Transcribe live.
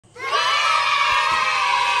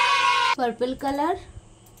purple color,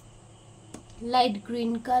 light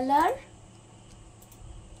green color,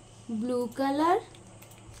 blue color,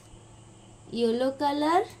 yellow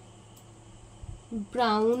color,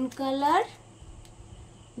 brown color,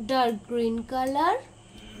 dark green color,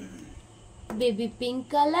 baby pink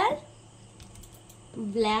color,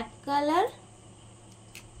 black color,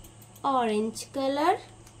 orange color,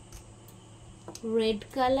 red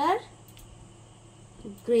color,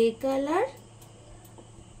 gray color,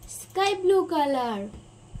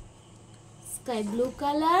 sky blue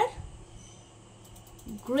color,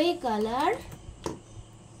 gray color,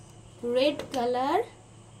 red color,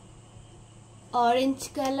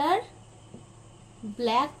 orange color,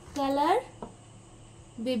 black color,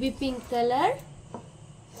 baby pink color,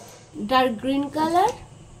 dark green color,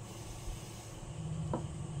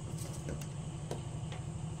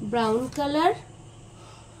 brown color,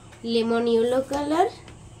 lemon yellow color,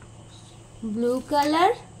 blue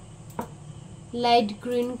color, light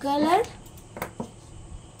green color,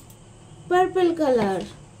 purple color,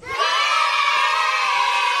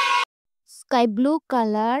 sky blue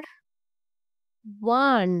color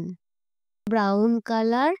 1, brown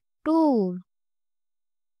color 2,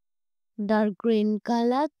 dark green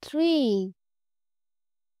color 3,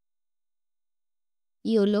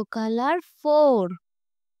 yellow color 4,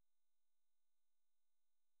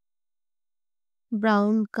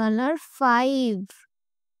 brown color 5,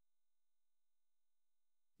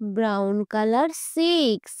 brown color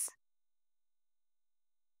 6,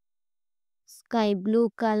 sky blue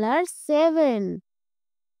color 7,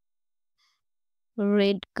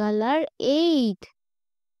 red color 8,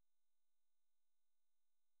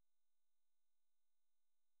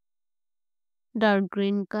 dark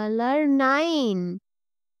green color 9,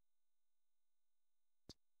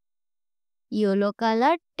 yellow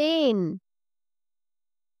color 10,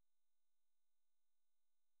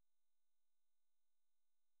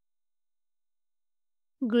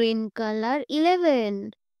 green color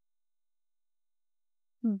 11,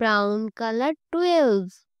 brown color 12,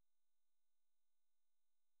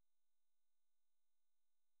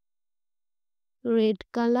 red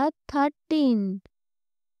color 13,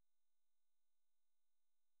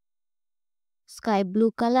 sky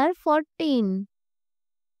blue color 14,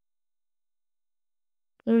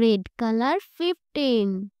 red color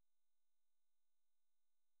 15,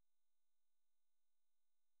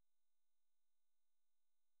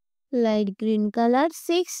 light green color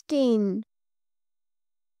 16,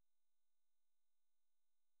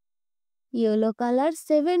 yellow color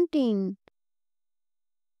 17,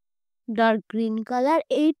 dark green color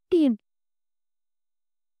 18,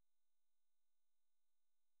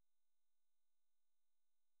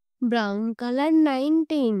 brown color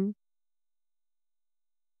 19,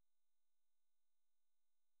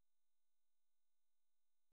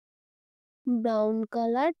 brown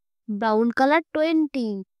color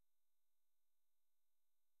 20,